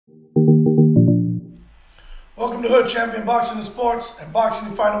Welcome to Hood Champion Boxing and Sports. And boxing,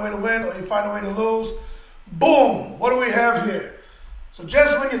 you find a way to win or you find a way to lose. Boom! What do we have here? So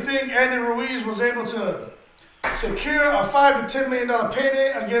just when you think Andy Ruiz was able to secure a $5 to $10 million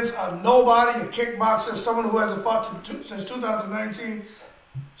payday against a nobody, a kickboxer, someone who hasn't fought since 2019,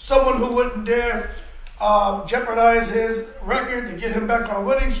 someone who wouldn't dare jeopardize his record to get him back on a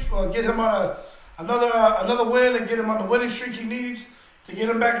winning, or get him on another win and get him on the winning streak he needs to get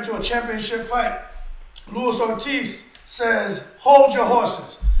him back into a championship fight. Luis Ortiz says, hold your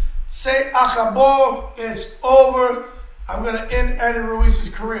horses. Say acabó, it's over. I'm going to end Andy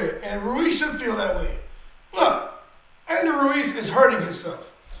Ruiz's career. And Ruiz should feel that way. Look, Andy Ruiz is hurting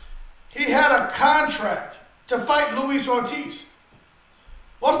himself. He had a contract to fight Luis Ortiz.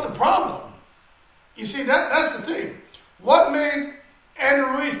 What's the problem? You see, that's the thing. What made Andy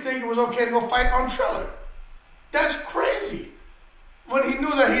Ruiz think it was okay to go fight on Triller? That's crazy. When he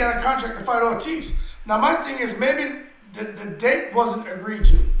knew that he had a contract to fight Ortiz. Now, my thing is, maybe the date wasn't agreed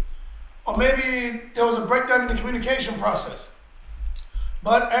to. Or maybe there was a breakdown in the communication process.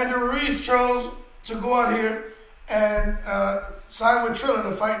 But Andy Ruiz chose to go out here and sign with Triller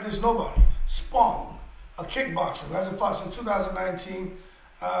to fight this nobody. Spong, a kickboxer who hasn't fought since 2019.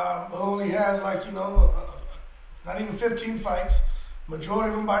 Who only has not even 15 fights.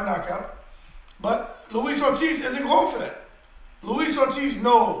 Majority of them by knockout. But Luis Ortiz isn't going for that. Luis Ortiz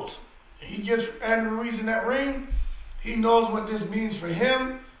knows. He gets Andy Ruiz in that ring. He knows what this means for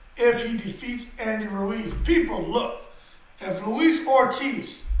him if he defeats Andy Ruiz. People, look. If Luis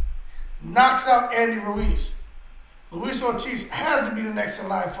Ortiz knocks out Andy Ruiz, Luis Ortiz has to be the next in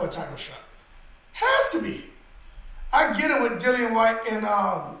line for a title shot. Has to be. I get it with Dillian White and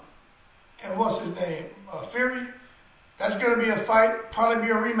what's his name? Fury. That's going to be a fight. Probably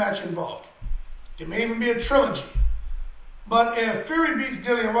be a rematch involved. There may even be a trilogy. But if Fury beats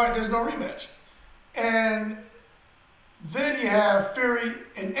Dillian White, there's no rematch. And then you have Fury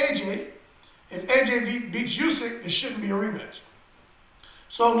and AJ. If AJ beats Usyk, there shouldn't be a rematch.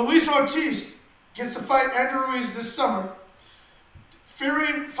 So Luis Ortiz gets to fight Andy Ruiz this summer.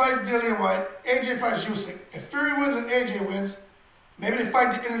 Fury fights Dillian White. AJ fights Usyk. If Fury wins and AJ wins, maybe they fight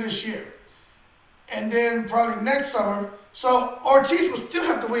at the end of this year. And then probably next summer. So Ortiz will still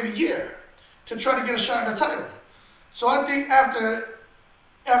have to wait a year to try to get a shot at the title. So I think after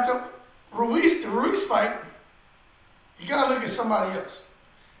the Ruiz fight, you got to look at somebody else.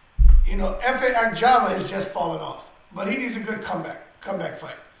 You know, F.A. Akjava has just fallen off. But he needs a good comeback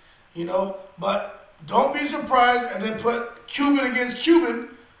fight. You know, but don't be surprised and then put Cuban against Cuban,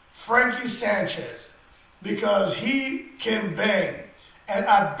 Frankie Sanchez. Because he can bang. And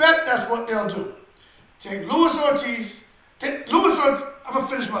I bet that's what they'll do. Take Luis Ortiz. I'm going to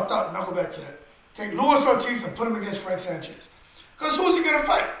finish my thought and I'll go back to that. Take Luis Ortiz and put him against Frank Sanchez. Because who's he going to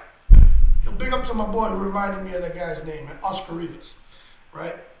fight? He'll big up to my boy who reminded me of that guy's name, Oscar Rivas.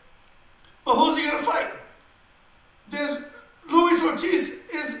 Right? But who's he going to fight? There's Luis Ortiz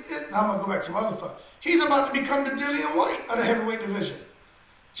now I'm going to go back to my other thought. He's about to become the Dillian White of the heavyweight division.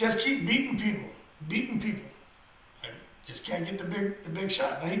 Just keep beating people. Just can't get the big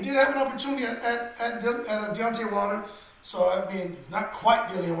shot. Now, he did have an opportunity at Deontay Wilder. So, I mean, not quite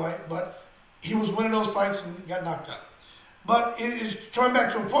Dillian White, but he was winning those fights and got knocked out. But it is coming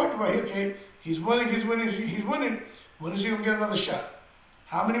back to a point where, okay, he's winning. When is he going to get another shot?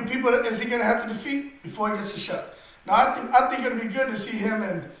 How many people is he going to have to defeat before he gets a shot? Now, I think it would be good to see him,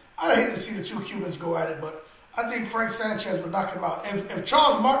 and I'd hate to see the two Cubans go at it, but I think Frank Sanchez would knock him out. If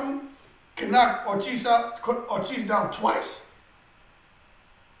Charles Martin can knock Ortiz down twice,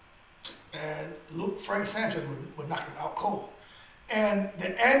 and Frank Sanchez would knock him out cold. And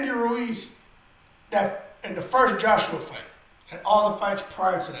the Andy Ruiz, that in the first Joshua fight, and all the fights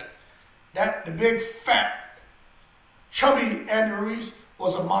prior to that the big, fat, chubby Andy Ruiz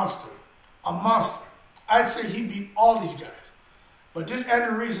was a monster. A monster. I'd say he beat all these guys. But this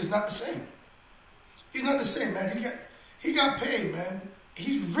Andy Ruiz is not the same. He's not the same, man. He got paid, man.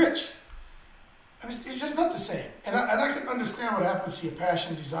 He's rich. I mean, it's just not the same. And I can understand what happens to your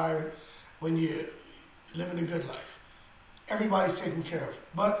passion, desire, when you're living a good life. Everybody's taken care of.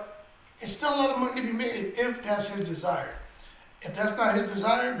 But it's still a lot of money to be made if that's his desire. If that's not his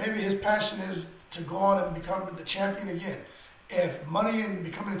desire, maybe his passion is to go on and become the champion again. If money and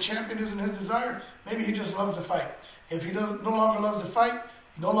becoming a champion isn't his desire, maybe he just loves to fight. If he no longer loves to fight,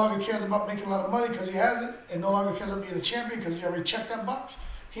 he no longer cares about making a lot of money because he has it, and no longer cares about being a champion because he already checked that box,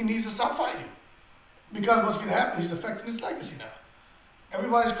 he needs to stop fighting. Because what's going to happen, he's affecting his legacy now.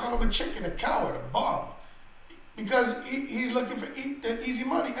 Everybody's calling him a chicken, a coward, a bum. Because he's looking for the easy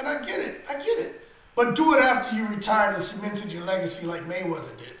money. And I get it. But do it after you retired and cemented your legacy like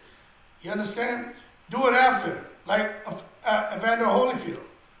Mayweather did. You understand? Do it after, like Evander Holyfield.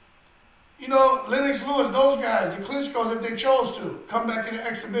 You know, Lennox Lewis, those guys, the Klitschko's, if they chose to, come back in an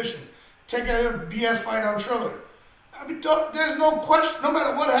exhibition, take a BS fight on Triller. I mean, there's no question, no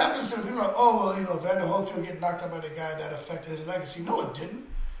matter what happens to the people, like, oh, well, you know, Evander Holyfield getting knocked out by the guy that affected his legacy. No, it didn't.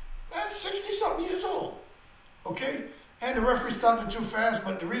 That's 60-something years old, okay? And the referee stopped it too fast,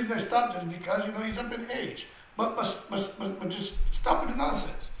 but the reason they stopped it is because, you know, he's up in age. But just stop with the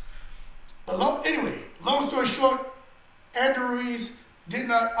nonsense. But anyway, long story short, Andrew Ruiz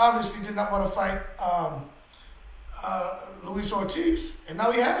obviously did not want to fight Luis Ortiz, and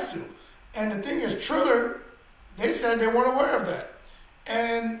now he has to. And the thing is, Triller, they said they weren't aware of that.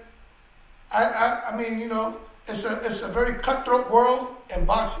 And I mean, you know, it's a very cutthroat world in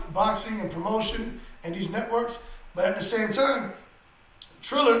boxing and promotion and these networks. But at the same time,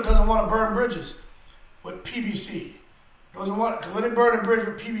 Triller doesn't want to burn bridges with PBC. Doesn't want, because when they burn a bridge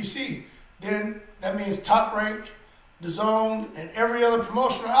with PBC, then that means Top Rank, DAZN, and every other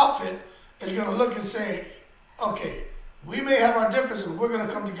promotional outfit is going to look and say, okay, we may have our differences, but we're going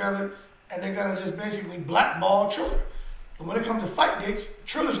to come together, and they're going to just basically blackball Triller. And when it comes to fight dates,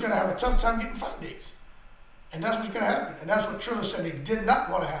 Triller's going to have a tough time getting fight dates. And that's what's going to happen. And that's what Triller said they did not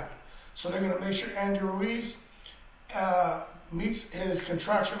want to happen. So they're going to make sure Andrew Ruiz meets his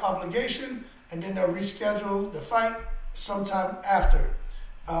contractual obligation, and then they'll reschedule the fight sometime after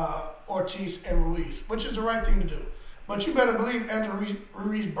Ortiz and Ruiz, which is the right thing to do. But you better believe Andrew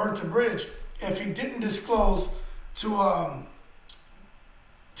Ruiz burnt the bridge if he didn't disclose to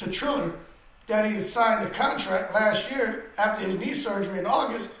Triller that he had signed a contract last year after his knee surgery in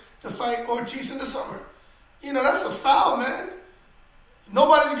August to fight Ortiz in the summer. You know, that's a foul, man. No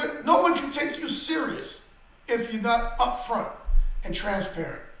one can take you serious if you're not upfront and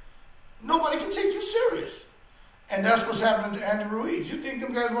transparent. Nobody can take you serious. And that's what's happening to Andy Ruiz. You think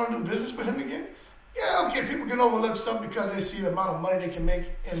them guys want to do business with him again? Yeah, okay, people can overlook stuff because they see the amount of money they can make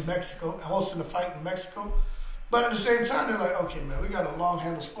in Mexico, hosting a fight in Mexico. But at the same time, they're like, okay, man, we got a long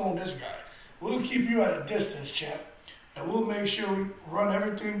handle spoon this guy. We'll keep you at a distance, champ. And we'll make sure we run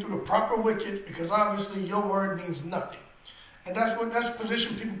everything through the proper wickets because obviously your word means nothing. And that's the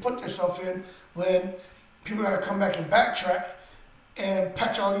position people put themselves in when people got to come back and backtrack and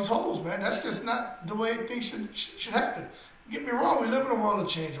patch all these holes, man. That's just not the way things should happen. Get me wrong, we live in a world of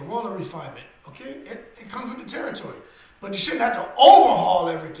change, a world of refinement, okay? It comes with the territory. But you shouldn't have to overhaul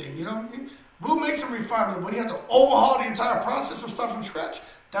everything, you know what I mean? We'll make some refinement, but when you have to overhaul the entire process and start from scratch,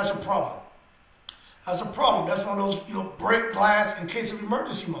 that's a problem. That's a problem. That's one of those, you know, break glass in case of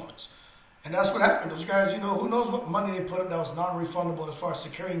emergency moments. And that's what happened. Those guys, you know, who knows what money they put up that was non-refundable as far as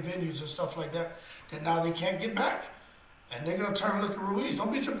securing venues and stuff like that, that now they can't get back. And they're going to turn and look at Ruiz.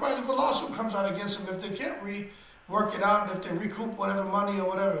 Don't be surprised if a lawsuit comes out against them if they can't work it out and if they recoup whatever money or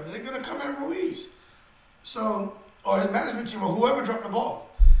whatever. They're going to come at Ruiz. So, or his management team or whoever dropped the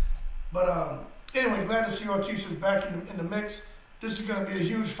ball. But anyway, glad to see Ortiz is back in the mix. This is going to be a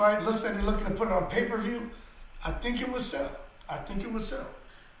huge fight. Looks like they're looking to put it on pay-per-view. I think it would sell. I think it would sell.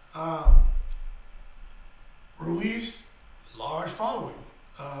 Ruiz, large following.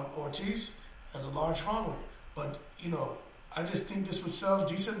 Ortiz has a large following. But, you know, I just think this would sell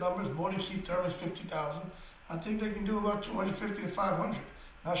decent numbers, more than Keith Thurman's 50,000. I think they can do about 250 to 500.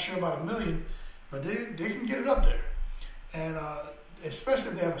 Not sure about 1 million, but they can get it up there. And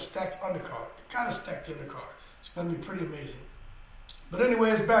especially if they have a stacked undercard. Kind of stacked undercard. It's going to be pretty amazing. But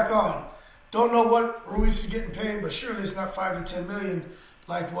anyway, it's back on. Don't know what Ruiz is getting paid, but surely it's not 5 to 10 million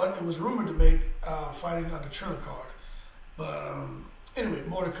like what it was rumored to make fighting on the Triller card. But anyway,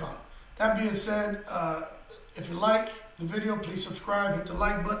 more to come. That being said, if you like the video, please subscribe, hit the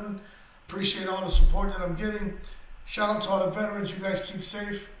like button. Appreciate all the support that I'm getting. Shout out to all the veterans. You guys keep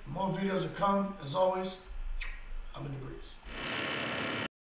safe. More videos to come. As always, I'm in the breeze.